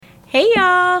Hey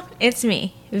y'all, it's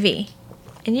me, V,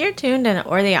 and you're tuned in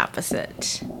Or the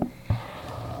Opposite.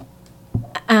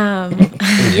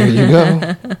 There you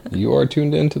go. You are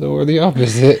tuned into the Or the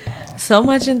Opposite. So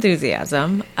much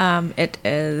enthusiasm. It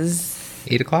is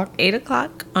 8 o'clock? 8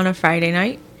 o'clock on a Friday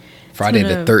night. Friday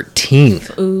the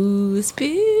 13th. Ooh,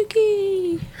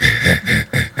 spooky.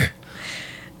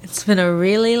 It's been a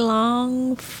really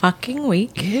long fucking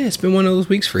week. Yeah, it's been one of those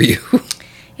weeks for you.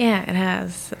 Yeah, it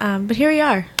has. But here we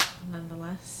are,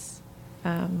 nonetheless.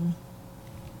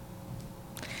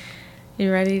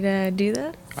 You ready to do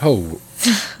this? Oh,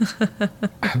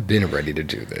 I've been ready to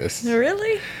do this.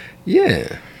 Really?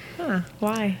 Yeah. Huh,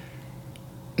 why?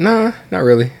 Nah, not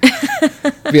really.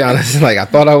 Be honest, like I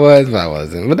thought I was, but I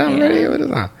wasn't. But I'm ready.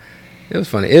 It was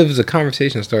funny. It was a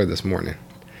conversation that started this morning.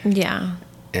 Yeah.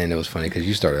 And it was funny because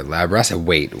you started elaborating. I said,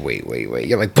 wait.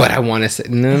 You're like, but I want to say,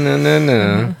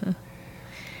 no.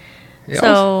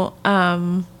 So,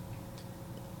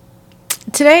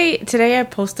 today I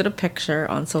posted a picture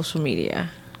on social media.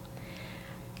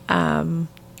 And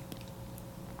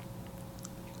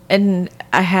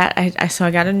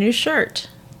I got a new shirt,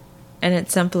 and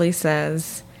it simply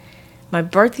says, "My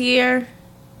birth year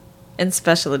in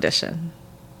special edition."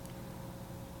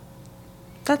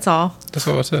 That's all. That's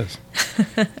all it says.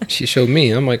 She showed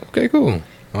me. I'm like, okay, cool.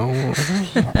 Oh,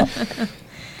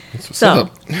 that's what's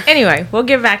up. Anyway, we'll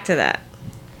get back to that.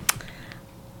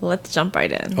 Let's jump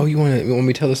right in. Oh, you want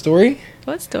me to tell the story?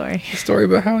 What story? The story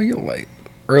about how you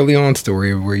early on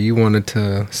story where you wanted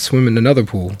to swim in another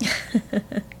pool.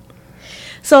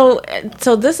 So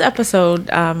this episode,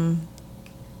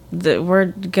 we're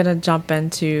gonna jump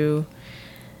into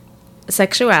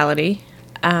sexuality,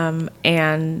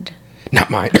 and Not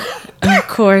mine. of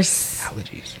course,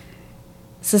 Allergies.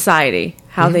 society,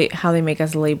 how they make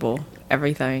us label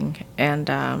everything, and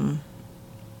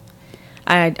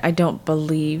I don't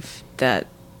believe that.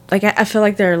 Like I feel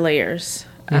like there are layers,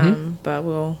 but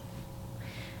we'll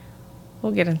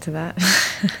get into that.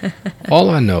 All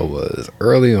I know was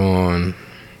early on,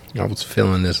 I was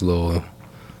feeling this little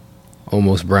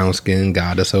almost brown skin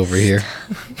goddess over here.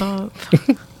 Oh,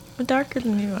 I'm darker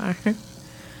than you are.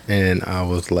 And I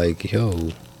was like, yo,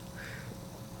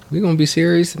 we gonna be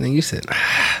serious? And then you said,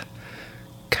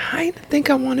 kind of think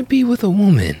I want to be with a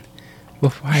woman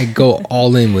before I go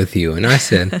all in with you. And I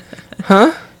said,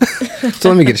 huh? So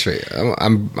let me get it straight.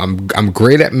 I'm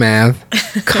great at math.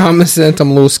 Common sense,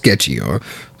 I'm a little sketchy.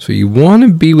 So you want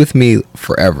to be with me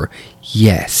forever?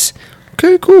 Yes.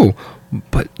 Okay, cool.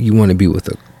 But you want to be with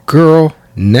a girl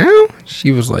now?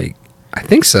 She was like, I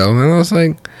think so. And I was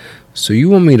like, so you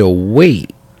want me to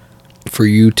wait for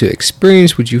you to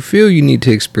experience what you feel you need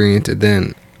to experience and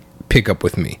then pick up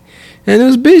with me? And it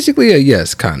was basically a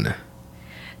yes, kind of.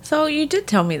 So you did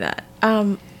tell me that.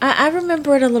 I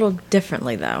remember it a little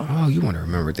differently, though. Oh, you want to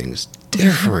remember things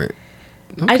different.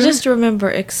 Okay. I just remember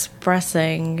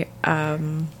expressing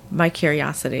my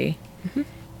curiosity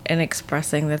and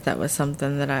expressing that was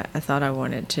something that I thought I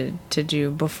wanted to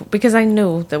do before. Because I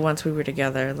knew that once we were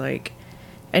together, like,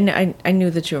 I knew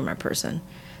that you were my person.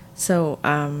 So,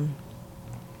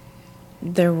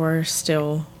 there were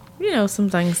still, some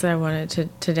things that I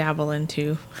wanted to dabble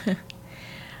into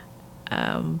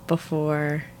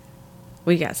before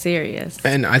we got serious.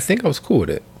 And I think I was cool with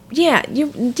it. Yeah,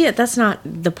 that's not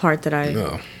the part that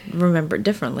I remember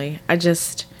differently. I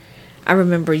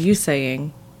remember you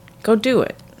saying, go do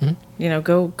it. Mm-hmm.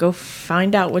 Go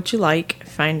find out what you like,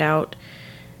 find out,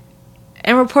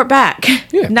 and report back.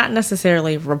 Yeah. Not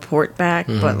necessarily report back,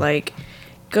 but like,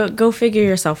 go figure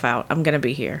yourself out. I'm going to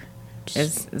be here,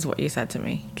 is what you said to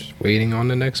me. Just waiting on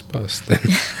the next bus then.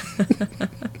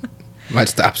 Might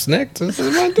stop next. This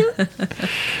is my turn.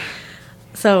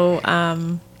 So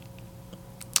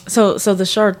the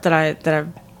shirt that I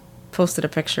posted a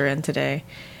picture in today,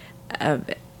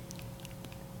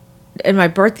 in my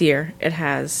birth year, it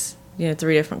has 3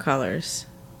 different colors,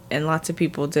 and lots of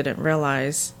people didn't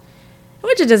realize,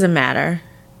 which it doesn't matter.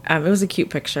 It was a cute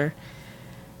picture,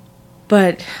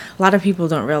 but a lot of people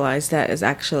don't realize that is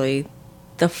actually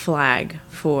the flag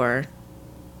for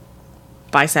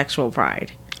bisexual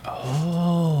pride.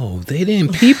 Oh, they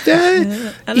didn't peep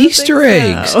that? Easter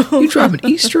eggs. You dropping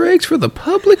Easter eggs for the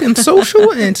public and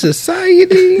social and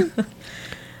society?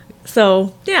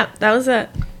 So, yeah, that was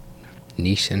it.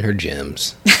 Niche and her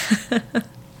gems.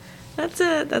 That's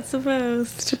it. That's the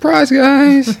post. Surprise,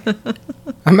 guys.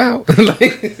 I'm out.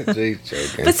 Jay's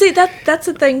joking. But see, that's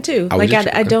the thing, too. Like,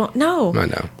 I don't know. I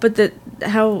know. But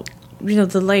how,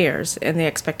 the layers and the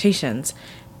expectations.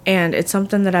 And it's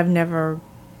something that I've never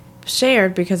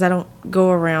shared because I don't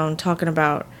go around talking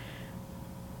about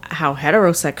how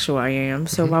heterosexual I am.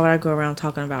 So why would I go around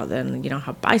talking about then,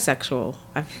 how bisexual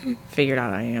I've figured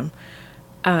out I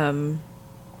am?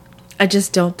 I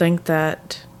just don't think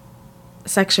that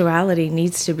sexuality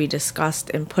needs to be discussed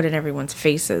and put in everyone's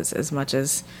faces as much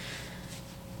as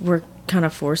we're kind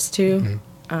of forced to.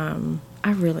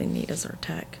 I really need a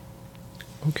Zyrtec.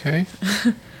 Okay.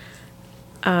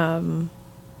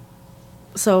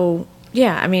 So,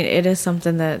 yeah, I mean, it is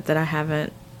something that I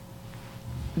haven't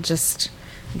just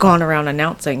gone around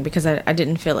announcing because I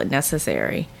didn't feel it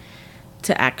necessary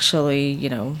to actually,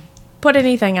 put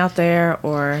anything out there.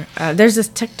 Or there's this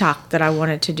TikTok that I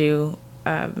wanted to do.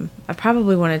 I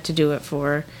probably wanted to do it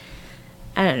for,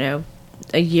 I don't know,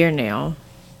 a year now.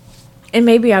 And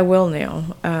maybe I will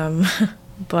now.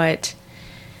 But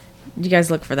you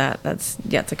guys look for that. That's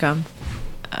yet to come.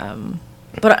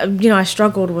 But, I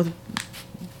struggled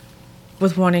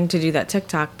with wanting to do that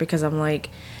TikTok because I'm like,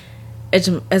 it's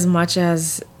as much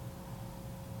as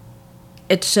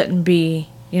it shouldn't be,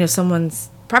 someone's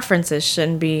preferences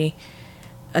shouldn't be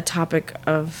a topic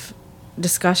of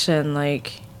discussion.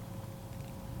 Like,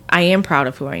 I am proud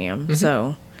of who I am.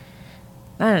 So,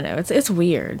 I don't know. It's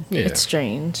weird. Yeah. It's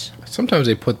strange. Sometimes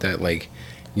they put that, like,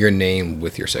 your name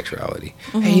with your sexuality.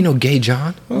 Hey, Gay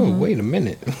John? Oh, wait a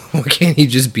minute. Why can't he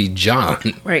just be John?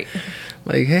 Right.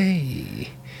 Like,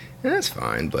 hey, that's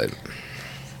fine, but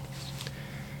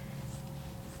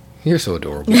you're so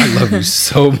adorable. I love you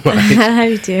so much.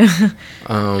 I do too.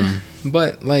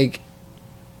 But, like,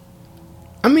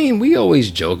 I mean, we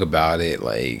always joke about it,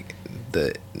 like,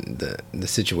 the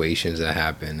situations that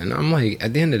happen. And I'm like,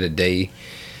 at the end of the day,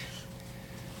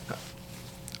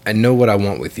 I know what I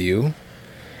want with you.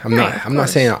 I'm not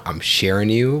saying I'm sharing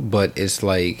you, but it's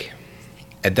like,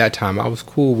 at that time, I was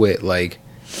cool with, like,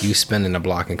 you spending a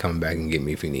block and coming back and get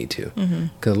me if you need to.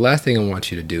 Because the last thing I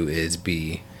want you to do is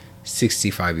be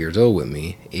 65 years old with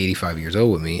me, 85 years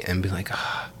old with me, and be like,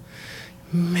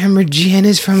 remember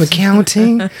Janice from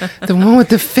accounting? The one with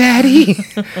the fatty?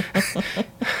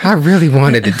 I really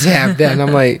wanted to tap that. And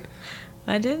I'm like,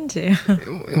 I didn't do.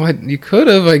 What, you could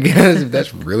have, I guess, if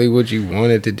that's really what you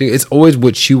wanted to do. It's always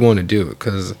what you want to do,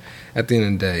 because at the end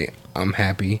of the day, I'm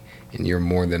happy and you're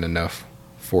more than enough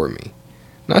for me.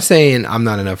 Not saying I'm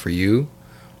not enough for you,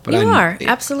 but you are,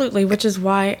 absolutely, which is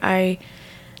why I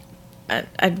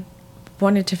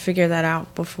wanted to figure that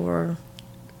out before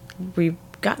we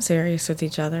got serious with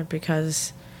each other,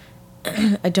 because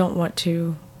I don't want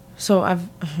to. So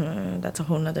that's a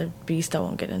whole nother beast I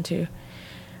won't get into.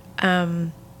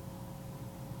 I'm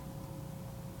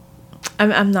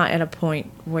not at a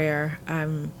point where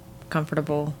I'm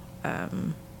comfortable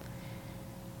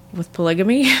with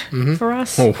polygamy for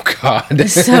us. Oh God!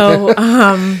 So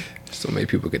so many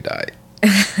people could die.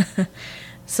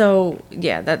 So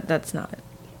yeah, that's not.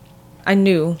 I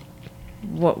knew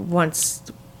once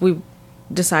we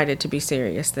decided to be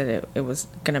serious that it was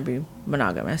gonna be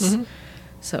monogamous.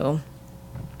 So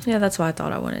yeah, that's why I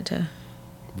thought I wanted to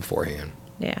beforehand.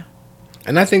 Yeah.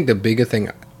 And I think the bigger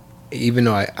thing, even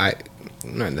though I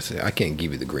not necessarily, I can't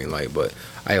give you the green light, but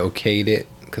I okayed it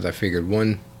because I figured,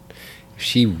 one, if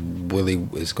she really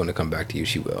is going to come back to you,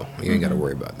 she will. You ain't got to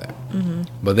worry about that.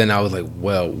 But then I was like,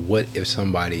 well, what if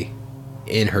somebody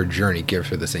in her journey gives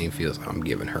her the same feels I'm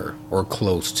giving her, or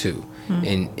close to?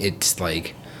 And it's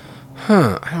like,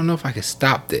 I don't know if I can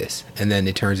stop this. And then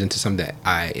it turns into something that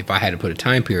if I had to put a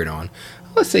time period on,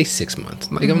 let's say 6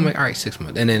 months. Like, I'm like, all right, 6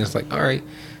 months. And then it's like, all right,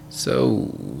 so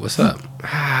what's up?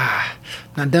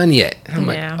 Not done yet. And I'm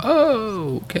like,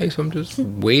 oh, okay. So I'm just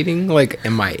waiting. Like,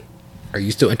 are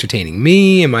you still entertaining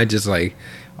me? Am I just like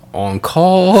on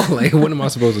call? Like, what am I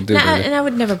supposed to do? And I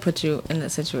would never put you in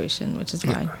that situation, which is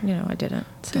why, I didn't.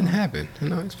 So. It didn't happen.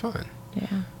 It's fine.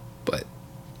 Yeah. But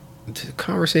the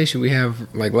conversation we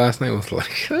have, like, last night was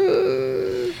like,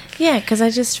 yeah, because I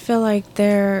just feel like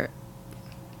I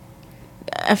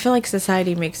feel like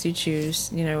society makes you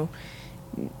choose,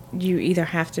 you either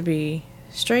have to be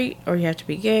straight, or you have to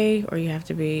be gay, or you have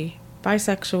to be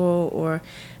bisexual,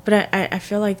 but I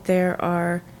feel like there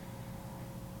are,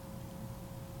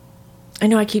 I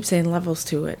know I keep saying levels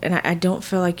to it, and I don't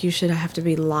feel like you should have to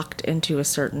be locked into a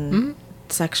certain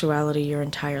sexuality your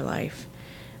entire life.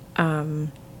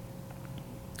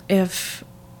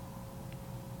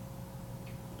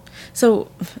 So,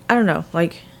 I don't know,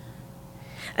 like,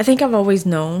 I think I've always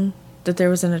known that there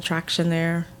was an attraction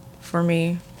there for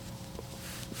me,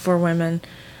 for women.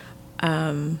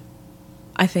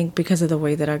 I think because of the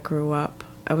way that I grew up,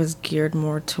 I was geared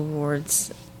more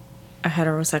towards a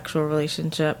heterosexual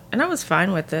relationship, and I was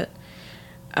fine with it.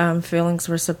 Feelings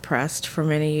were suppressed for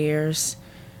many years.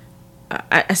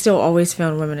 I still always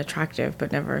found women attractive,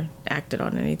 but never acted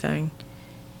on anything.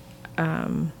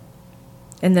 And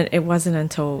then it wasn't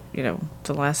until,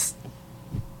 the last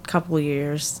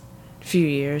few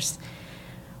years,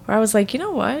 where I was like, you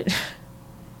know what?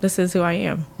 This is who I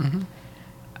am. Mm-hmm.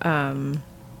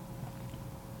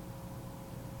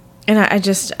 And I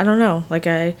don't know. Like,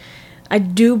 I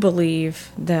do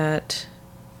believe that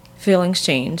feelings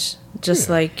change. Just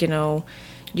like,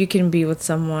 you can be with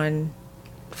someone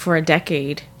for a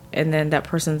decade and then that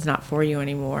person's not for you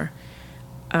anymore.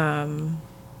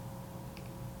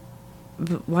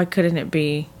 But why couldn't it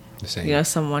be, The same.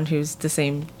 someone who's the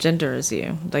same gender as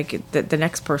you? Like, the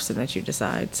next person that you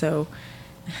decide. So,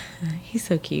 he's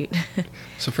so cute.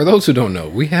 So for those who don't know,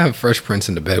 we have Fresh Prince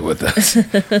in the bed with us.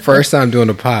 First time doing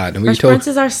a pod. And Fresh Prince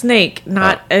is our snake,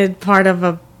 not a part of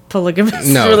a polygamous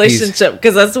No, relationship,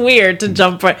 because that's weird to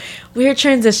jump right. Weird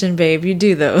transition, babe. You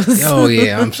do those. Oh,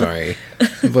 yeah, I'm sorry.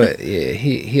 But yeah,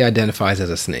 he identifies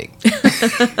as a snake.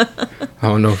 I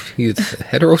don't know if he's a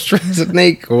heterosexual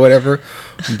snake or whatever,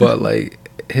 but like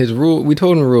his rule, we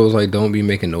told him rules like don't be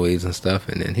making noise and stuff,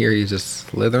 and then here he's just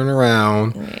slithering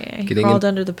around, Yeah, he crawled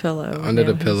under the pillow.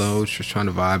 the pillow, just trying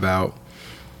to vibe out.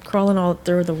 Crawling all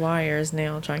through the wires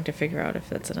now, trying to figure out if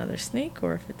that's another snake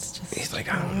or if it's just. He's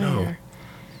like, I don't know.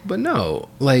 But no,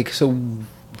 like, so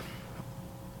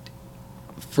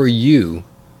for you,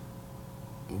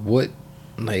 what,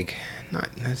 like,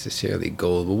 not necessarily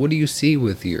goals, but what do you see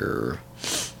with your,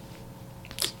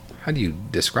 how do you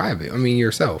describe it? I mean,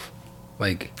 yourself.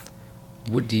 Like,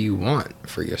 what do you want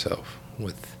for yourself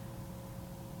with?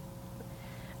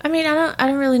 I mean, I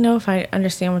don't really know if I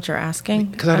understand what you're asking.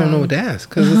 Because I don't know what to ask.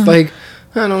 Because it's like,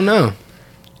 I don't know.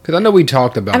 Because I know we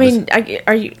talked about this. I mean,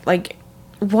 are you, like,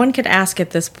 one could ask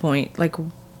at this point, like,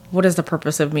 what is the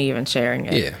purpose of me even sharing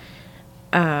it? Yeah.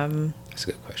 That's a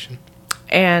good question.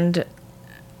 And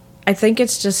I think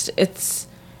it's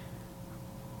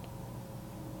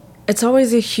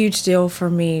always a huge deal for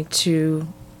me to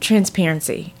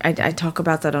transparency. I talk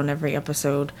about that on every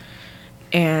episode.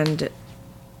 And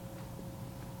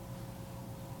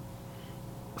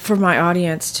for my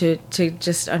audience to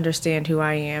just understand who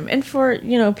I am. And for,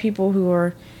 people who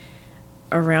are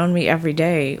around me every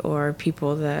day or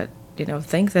people that,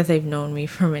 think that they've known me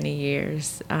for many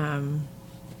years.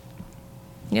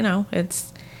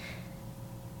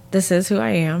 This is who I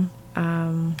am.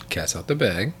 Cat's out the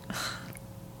bag.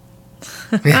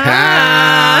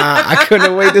 I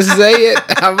couldn't wait to say it.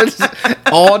 I was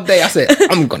all day. I said,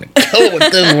 I'm gonna kill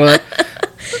with this one.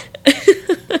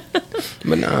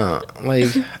 But nah, like,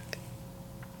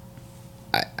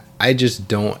 I just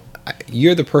don't.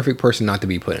 You're the perfect person not to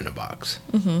be put in a box.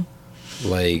 Mm-hmm.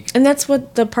 Like, and that's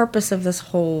what the purpose of this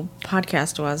whole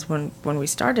podcast was when we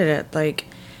started it. Like,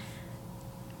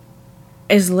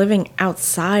 is living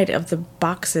outside of the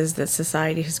boxes that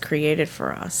society has created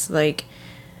for us. Like,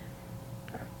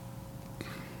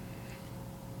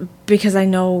 because I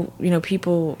know,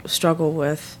 people struggle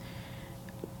with,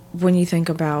 when you think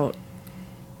about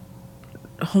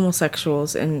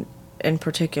homosexuals in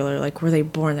particular, like, were they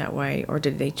born that way or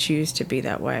did they choose to be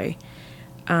that way?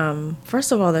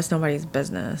 First of all, that's nobody's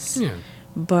business. yeah.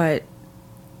 But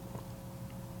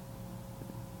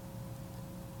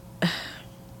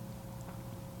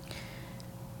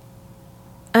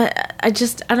I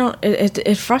don't,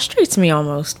 it frustrates me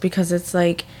almost, because it's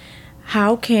like,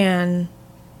 how can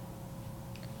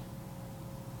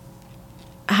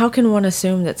one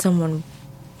assume that someone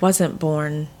wasn't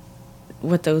born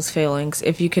with those feelings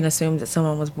if you can assume that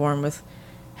someone was born with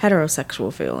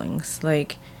heterosexual feelings?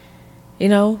 Like,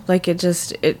 like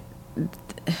it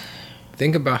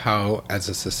Think about how, as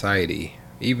a society,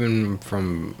 even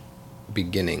from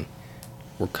beginning,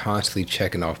 we're constantly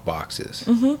checking off boxes.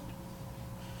 Mm-hmm.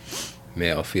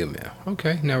 Male, female.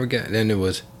 Okay, now we're getting. Then it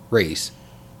was race,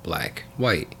 black,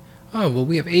 white. Oh, well,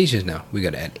 we have Asians now. We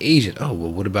got to add Asian. Oh,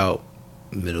 well, what about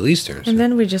Middle Easterns? And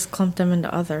then we just clumped them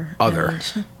into other.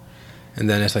 And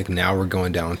then it's like, now we're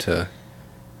going down to,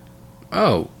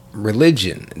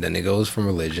 religion. And then it goes from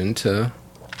religion to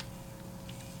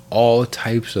all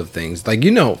types of things. Like,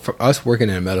 for us working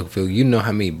in the medical field,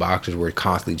 how many boxes we're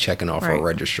constantly checking off our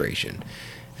registration.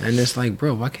 And it's like,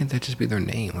 bro, why can't that just be their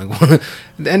name? Like, at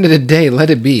the end of the day, let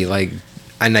it be. Like,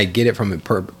 and I get it from a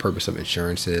purpose of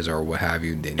insurances or what have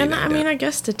you. I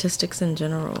guess statistics in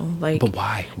general. Like, but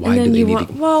why? Why do they need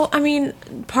to? Well, I mean,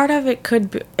 part of it could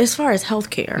be, as far as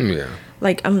healthcare. Yeah.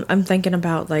 Like, I'm thinking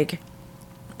about, like,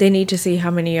 they need to see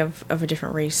how many of a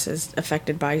different race is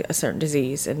affected by a certain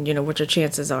disease, and what your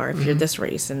chances are if you're this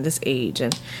race and this age,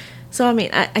 and so I mean,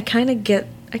 I kind of get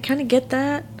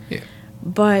that. Yeah.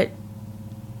 But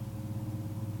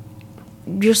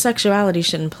your sexuality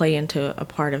shouldn't play into a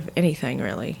part of anything,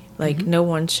 really. Like, no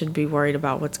one should be worried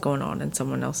about what's going on in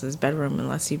someone else's bedroom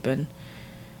unless you've been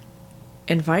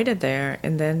invited there.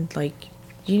 And then, like,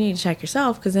 you need to check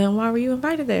yourself, because then why were you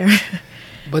invited there?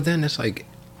 But then it's like,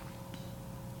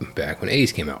 back when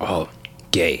AIDS came out, oh,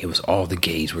 gay. It was all the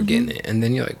gays were getting it. And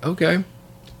then you're like, okay.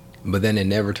 But then it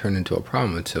never turned into a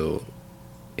problem until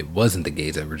it wasn't the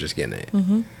gays that were just getting it.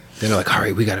 Then they're like, all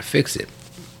right, we got to fix it.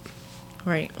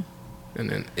 Right. And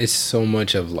then it's so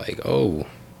much of like, oh,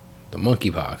 the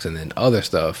monkeypox, and then other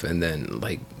stuff, and then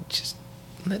like just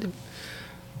let it.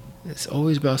 It's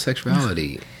always about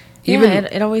sexuality. Yeah,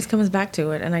 it always comes back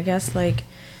to it, and I guess like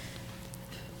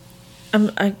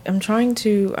I'm trying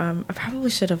to. I probably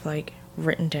should have like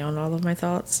written down all of my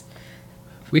thoughts,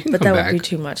 we can, but come that back. would be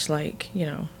too much. Like, you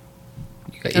know,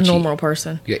 You got a itchy. normal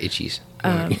person. You got itchies.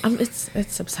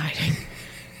 It's subsiding.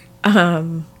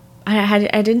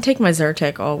 I didn't take my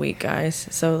Zyrtec all week, guys.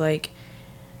 So like,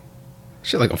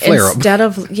 Shit, like a flare up.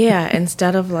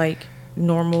 instead of like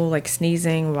normal like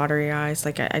sneezing, watery eyes,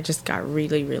 like I just got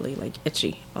really, really like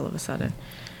itchy all of a sudden.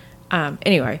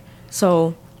 Anyway,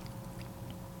 so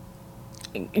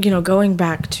you know, going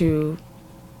back to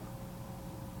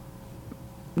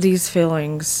these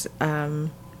feelings, you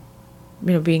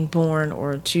know, being born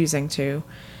or choosing to.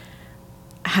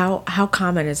 How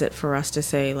common is it for us to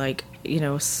say, like, you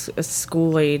know, a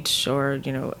school age or,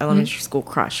 you know, elementary school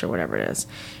crush or whatever it is,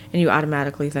 and you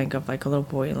automatically think of like a little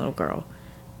boy and a little girl?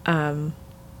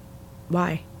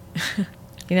 Why?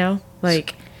 You know,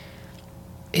 like,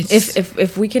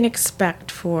 if we can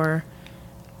expect for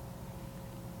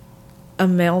a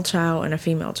male child and a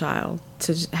female child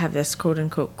to have this quote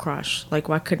unquote crush, like,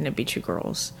 why couldn't it be two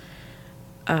girls?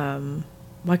 When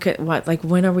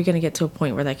are we going to get to a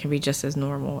point where that can be just as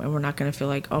normal, and we're not going to feel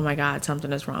like, oh my God,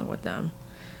 something is wrong with them?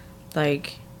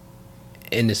 Like,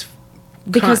 And it's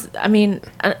because I mean,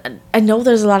 I know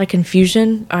there's a lot of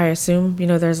confusion. I assume, you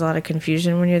know, there's a lot of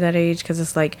confusion when you're that age, because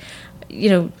it's like, you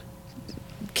know,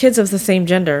 kids of the same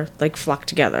gender like flock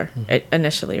together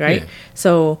initially, right? Yeah.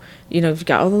 So, you know, you've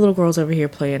got all the little girls over here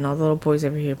playing, all the little boys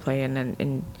over here playing,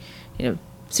 and you know,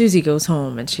 Susie goes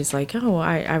home and she's like, oh,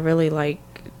 I really like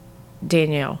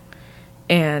Danielle,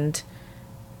 and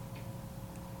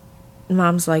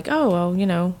mom's like, oh, well, you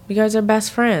know, you guys are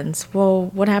best friends. Well,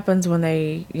 what happens when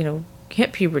they, you know,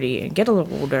 hit puberty and get a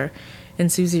little older,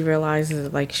 and Susie realizes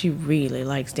that, like, she really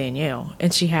likes Danielle,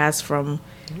 and she has from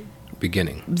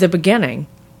the beginning,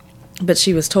 but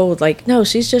she was told, like, no,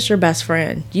 she's just your best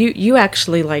friend. You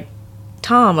actually like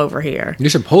Tom over here. You're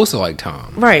supposed to like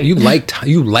Tom, right? You like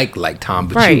Tom,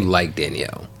 but right. You like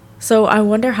Danielle. So I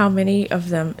wonder how many of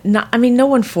them. I mean, no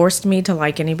one forced me to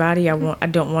like anybody. I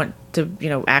don't want to, you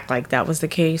know, act like that was the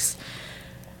case.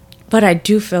 But I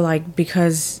do feel like,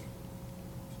 because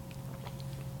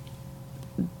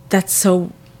that's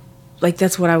so, like,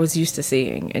 that's what I was used to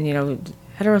seeing, and, you know,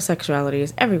 heterosexuality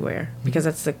is everywhere because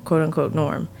that's the quote unquote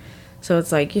norm. So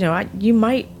it's like, you know, you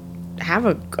might have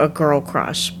a girl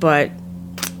crush, but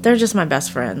they're just my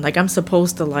best friend. Like, I'm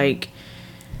supposed to like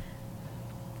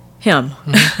him.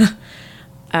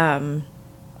 But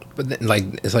then, like,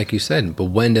 it's like you said, but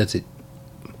when does it?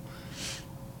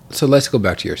 So let's go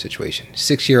back to your situation.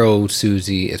 6-year-old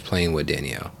Susie is playing with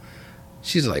Danielle.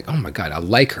 She's like, oh my God, I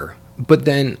like her. But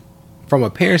then from a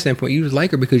parent standpoint, you just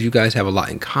like her because you guys have a lot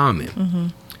in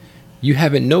common. You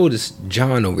haven't noticed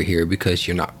John over here because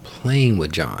you're not playing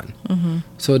with John.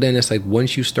 So then it's like,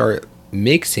 once you start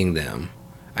mixing them,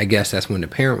 I guess that's when the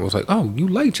parent was like, oh, you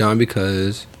like John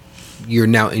because you're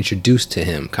now introduced to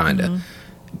him, kind of.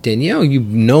 Danielle, you've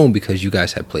known because you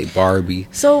guys have played Barbie.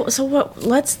 So what?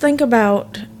 Let's think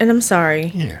about, and I'm sorry.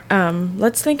 Yeah.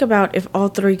 Let's think about if all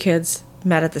three kids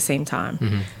met at the same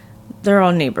time. They're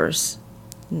all neighbors,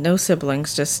 no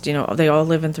siblings. Just, you know, they all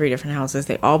live in 3 different houses.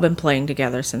 They've all been playing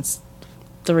together since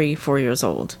 3-4 years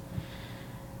old.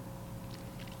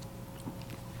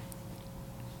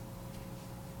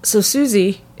 So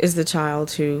Susie is the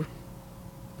child who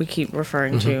we keep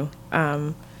referring to.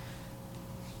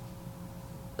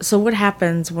 So what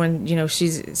happens when, you know,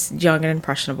 she's young and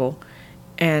impressionable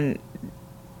and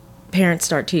parents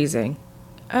start teasing?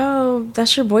 Oh,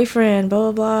 that's your boyfriend, blah,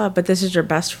 blah, blah, but this is your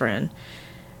best friend.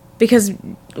 Because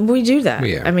we do that.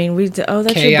 Yeah. I mean, oh,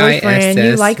 that's your boyfriend,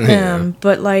 you like them. Yeah.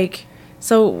 But, like,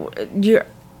 so you're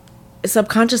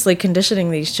subconsciously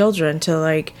conditioning these children to,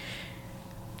 like,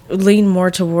 lean more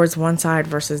towards one side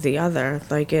versus the other.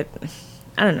 Like, I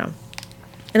don't know.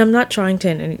 And I'm not trying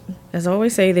to, as I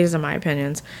always say, these are my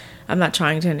opinions. I'm not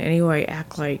trying to in any way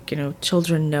act like, you know,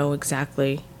 children know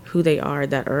exactly who they are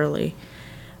that early.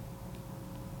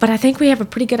 But I think we have a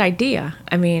pretty good idea.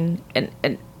 I mean,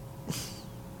 and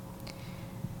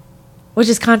which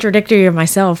is contradictory of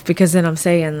myself, because then I'm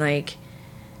saying, like,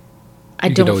 I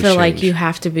You could don't always feel like change. you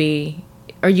have to be,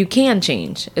 or you can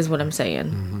change, is what I'm saying.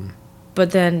 Mm-hmm.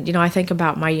 But then, I think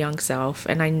about my young self,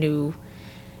 and I knew,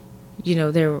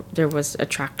 there was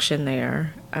attraction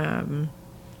there.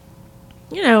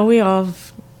 We all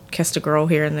have kissed a girl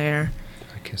here and there,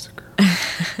 I kiss a girl.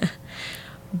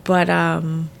 but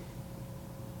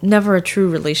never a true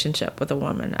relationship with a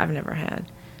woman. I've never had.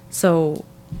 So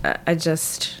I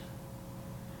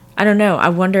don't know. I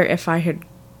wonder if I had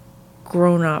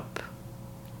grown up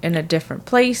in a different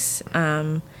place,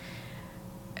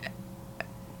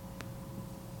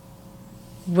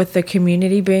 with the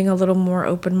community being a little more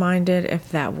open-minded, if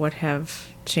that would have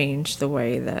changed the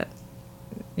way that,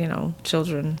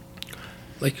 children.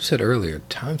 Like you said earlier,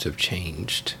 times have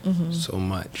changed so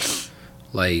much.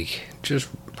 Like, just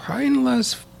probably in the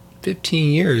last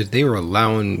 15 years, they were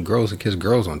allowing girls to kiss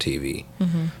girls on TV.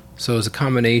 So it's a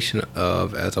combination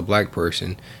of, as a black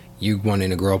person, you wanting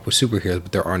to grow up with superheroes,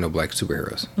 but there are no black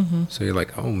superheroes. So you're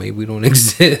like, oh, maybe we don't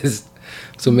exist.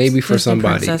 So maybe for Disney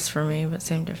somebody, princess for me, but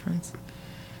same difference.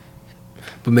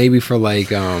 but maybe for like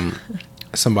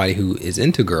somebody who is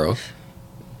into girls,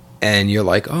 and you're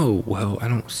like, oh, well, I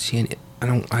don't see any. I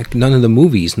don't like none of the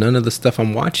movies, none of the stuff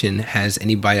I'm watching has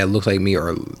anybody that looks like me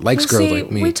or likes Well, girls see,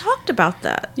 like me. we talked about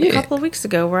that a Yeah. couple of weeks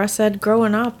ago, where I said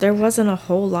growing up there wasn't a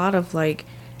whole lot of like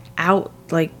out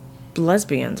like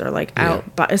lesbians or like Yeah.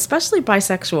 out, but especially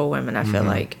bisexual women. I feel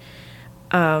like,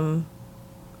 and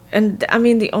I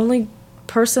mean the only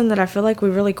person that I feel like we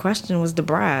really questioned was the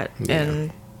Brat, Yeah.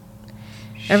 and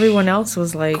everyone else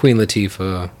was like, Queen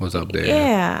Latifah was up there.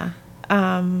 yeah.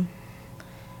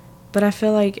 But I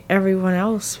feel like everyone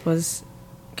else was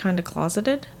kind of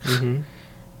closeted. hmm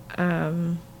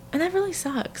And that really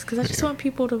sucks, because I just want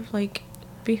people to like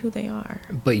be who they are.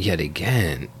 But yet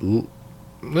again,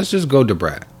 let's just go to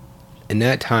Brat. In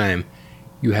that time,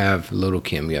 you have Little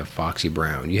Kim, you have Foxy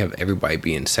Brown, you have everybody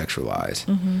being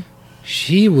sexualized.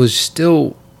 She was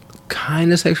still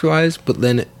kind of sexualized, but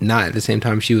then not at the same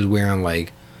time. She was wearing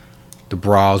like the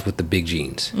bras with the big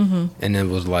jeans, and it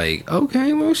was like,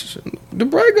 okay, well, the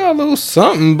Brat got a little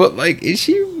something, but like, is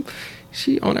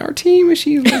she on our team? Is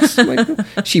she like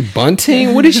she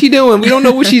bunting? What is she doing? We don't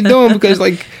know what she's doing, because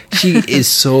like she is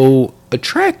so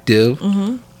attractive,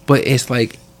 but it's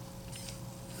like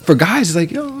for guys, it's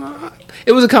like, yo,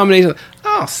 it was a combination of,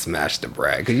 I'll smash the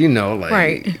Brat, because like,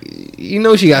 Right. She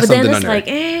got But something then it's under like,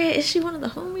 her. is she one of the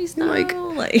homies now? Like-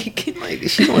 Like Like,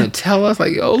 she want to tell us,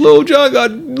 like, yo, Lil Jon got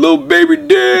little baby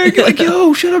dick. Like,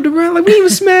 yo, shut up, the Brat. Like, we didn't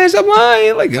even smash. I'm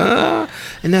lying. Like,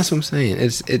 and that's what I'm saying.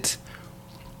 It's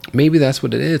maybe that's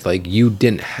what it is. Like,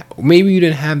 maybe you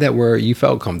didn't have that where you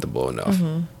felt comfortable enough.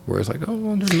 Where it's like, oh,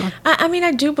 well, there's not. I mean,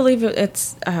 I do believe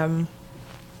it's, growing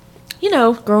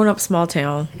up small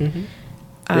town.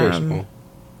 Very small.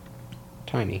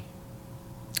 Tiny.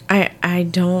 I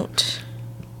don't.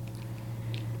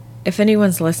 If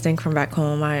anyone's listening from back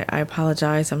home, I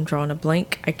apologize. I'm drawing a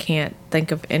blank. I can't think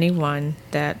of anyone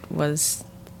that was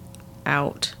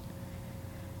out.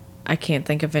 I can't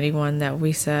think of anyone that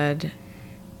we said,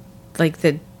 like,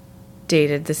 that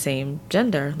dated the same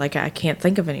gender. Like, I can't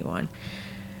think of anyone.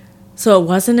 So it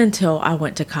wasn't until I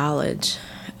went to college,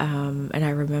 and I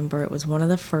remember it was one of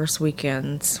the first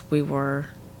weekends we were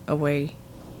away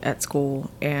at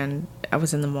school, and I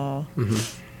was in the mall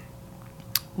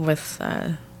with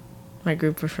my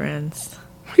group of friends,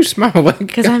 You smile like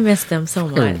because I missed them so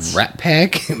a much. Rat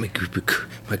Pack. My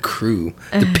crew,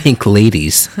 the Pink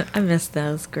Ladies. I miss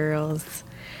those girls.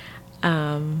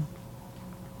 But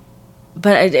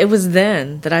it was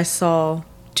then that I saw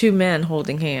two men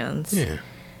holding hands. Yeah.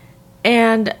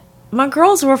 And my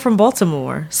girls were from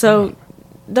Baltimore, so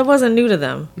that wasn't new to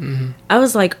them. I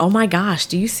was like, oh my gosh,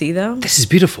 do you see them? This is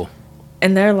beautiful.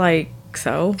 And they're like,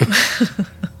 so?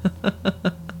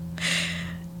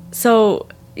 So,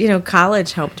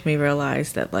 college helped me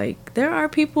realize that, like, there are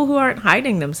people who aren't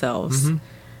hiding themselves.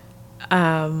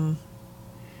 And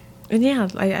yeah,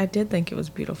 I did think it was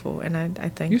beautiful, and I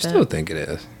think You that still think it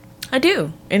is. I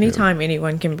do. Anytime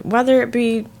anyone can, whether it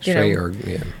be Straight or,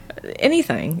 yeah.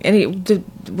 anything,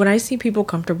 when I see people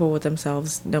comfortable with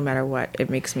themselves, no matter what, it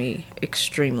makes me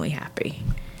extremely happy.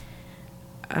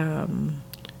 I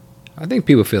think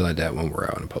people feel like that when we're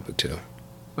out in public too.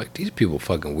 Like, these people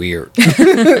fucking weird.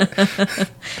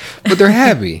 But they're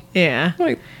happy. Yeah.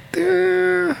 Like,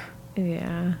 they're...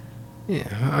 Yeah.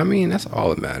 Yeah, I mean, that's all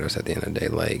that matters at the end of the day.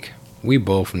 Like, we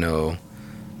both know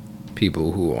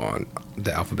people who are on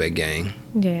the Alphabet Gang.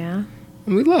 Yeah. I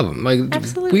We love them. Like,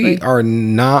 Absolutely. we are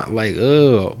not like,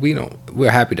 oh,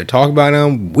 we're happy to talk about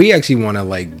them. We actually want to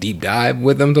like deep dive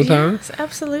with them sometimes. Yes,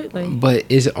 absolutely. But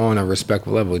it's on a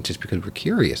respectful level just because we're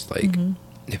curious. Like,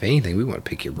 if anything, we want to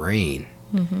pick your brain.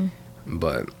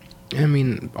 But, I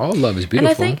mean, all love is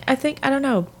beautiful. And I think, I don't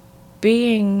know,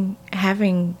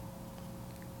 having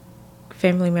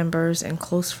family members and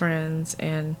close friends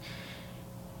and,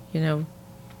 you know,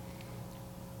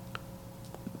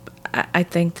 I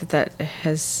think that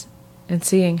has, and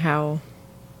seeing how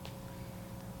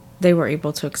they were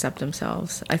able to accept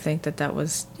themselves, I think that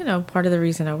was, you know, part of the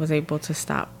reason I was able to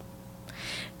stop.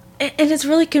 And it's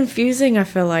really confusing, I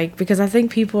feel like, because I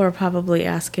think people are probably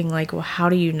asking, like, well, how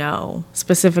do you know?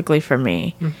 Specifically for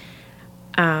me.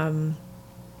 And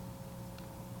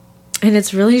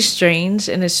it's really strange,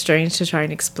 and it's strange to try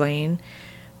and explain,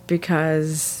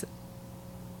 because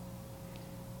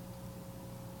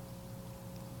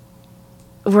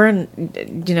we're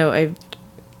in, you know, a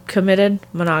committed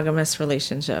monogamous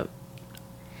relationship.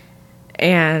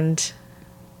 And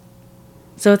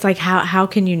so it's like, how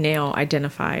can you now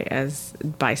identify as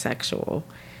bisexual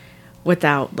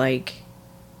without but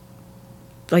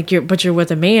you're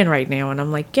with a man right now? And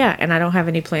I'm like, yeah, and I don't have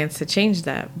any plans to change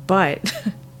that, but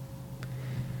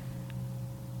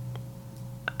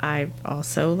I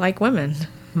also like women.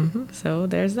 So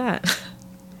there's that.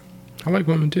 I like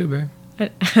women too, babe.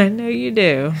 I know you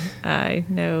do. I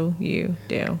know you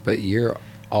do. But you're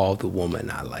all the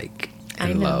woman I like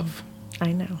and love.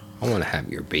 I know. I want to have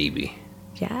your baby.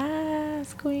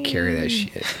 Yes, queen. Carry that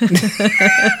shit.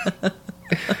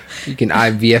 You can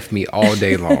IVF me all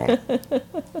day long.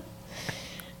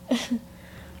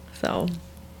 So,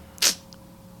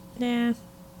 yeah.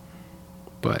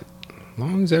 But as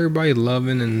long as everybody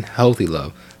loving and healthy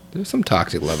love, there's some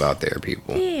toxic love out there,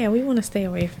 people. Yeah, we want to stay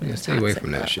away from Yeah, stay away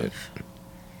from that shit.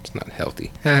 It's not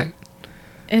healthy.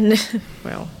 And,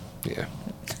 well. Yeah.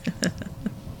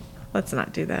 Let's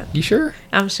not do that. You sure?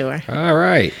 I'm sure. All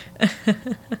right.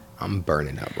 I'm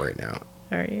burning up right now.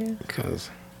 Are you? Because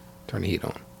turn the heat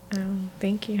on. Oh,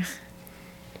 thank you.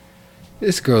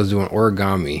 This girl's doing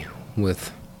origami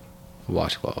with a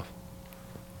washcloth.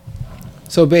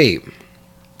 So, babe,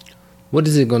 what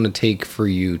is it going to take for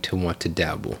you to want to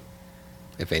dabble,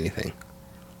 if anything?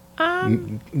 How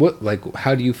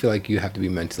do you feel like you have to be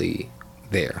mentally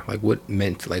there? Like, what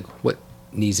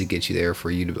needs to get you there for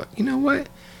you to be like, you know what?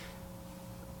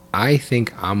 I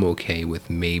think I'm okay with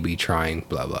maybe trying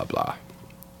blah, blah, blah.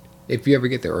 If you ever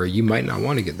get there, or you might not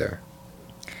want to get there.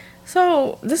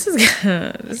 So, this is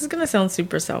going to sound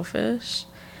super selfish.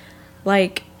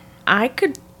 Like, I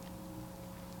could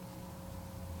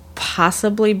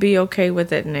possibly be okay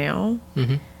with it now.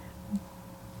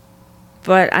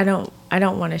 But I don't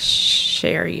want to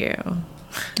share you.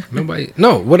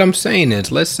 No, what I'm saying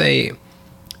is, let's say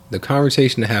the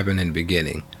conversation that happened in the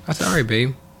beginning. I said, all right,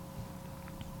 babe,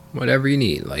 whatever you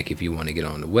need. Like, if you want to get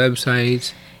on the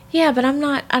websites. Yeah, but I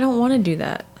don't want to do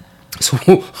that.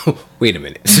 So, wait a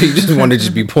minute. So you just want to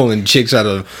just be pulling chicks out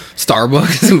of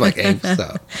Starbucks? I'm like, hey, what's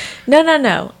up? No.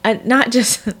 Not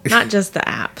just the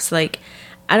apps. Like,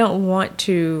 I don't want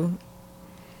to.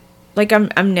 Like,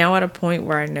 I'm now at a point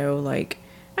where I know, like,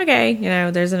 okay, you know,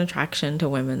 there's an attraction to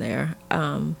women there.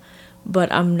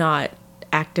 But I'm not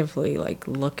actively, like,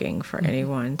 looking for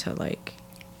anyone to, like,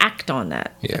 act on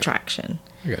that attraction.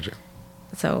 I gotcha.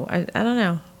 So, I don't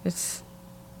know. It's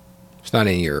not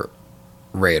in your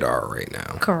radar right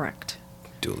now. Correct.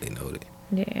 Duly noted.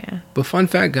 Yeah. But fun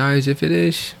fact, guys, if it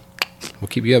is, we'll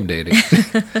keep you updated.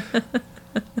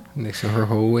 Next time her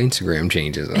whole Instagram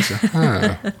changes. I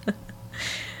said,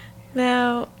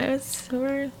 No,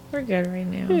 we're good right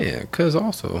now. Yeah, because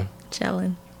also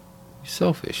chilling. You're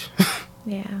selfish.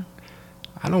 Yeah.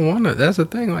 I don't want to. That's the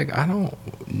thing. Like, I don't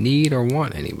need or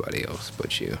want anybody else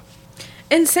but you.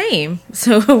 And same.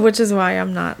 So, which is why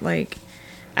I'm not, like,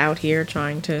 out here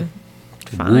trying to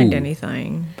find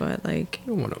anything. But, like,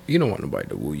 you don't want nobody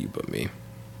to woo you but me.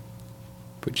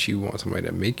 But you want somebody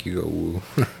to make you go woo.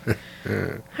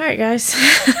 All right, guys.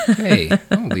 Hey,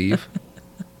 don't leave.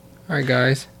 All right,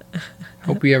 guys.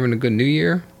 Hope you're having a good New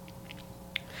Year.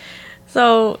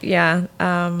 So, yeah.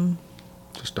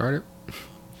 Just start it.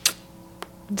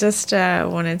 Just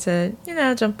wanted to,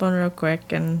 jump on real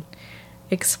quick and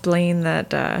explain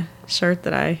that shirt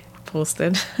that I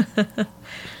posted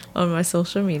on my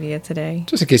social media today.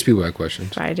 Just in case people have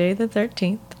questions. Friday the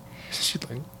 13th. She's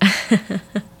like...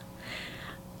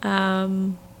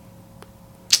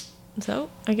 So,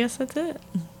 I guess that's it.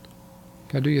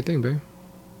 Gotta do your thing, babe.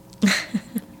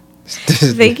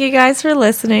 Thank you guys for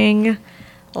listening.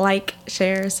 Like,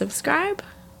 share, subscribe.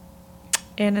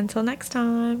 And until next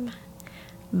time,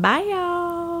 Bye,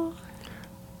 y'all.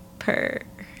 Purr.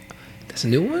 That's a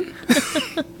new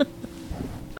one?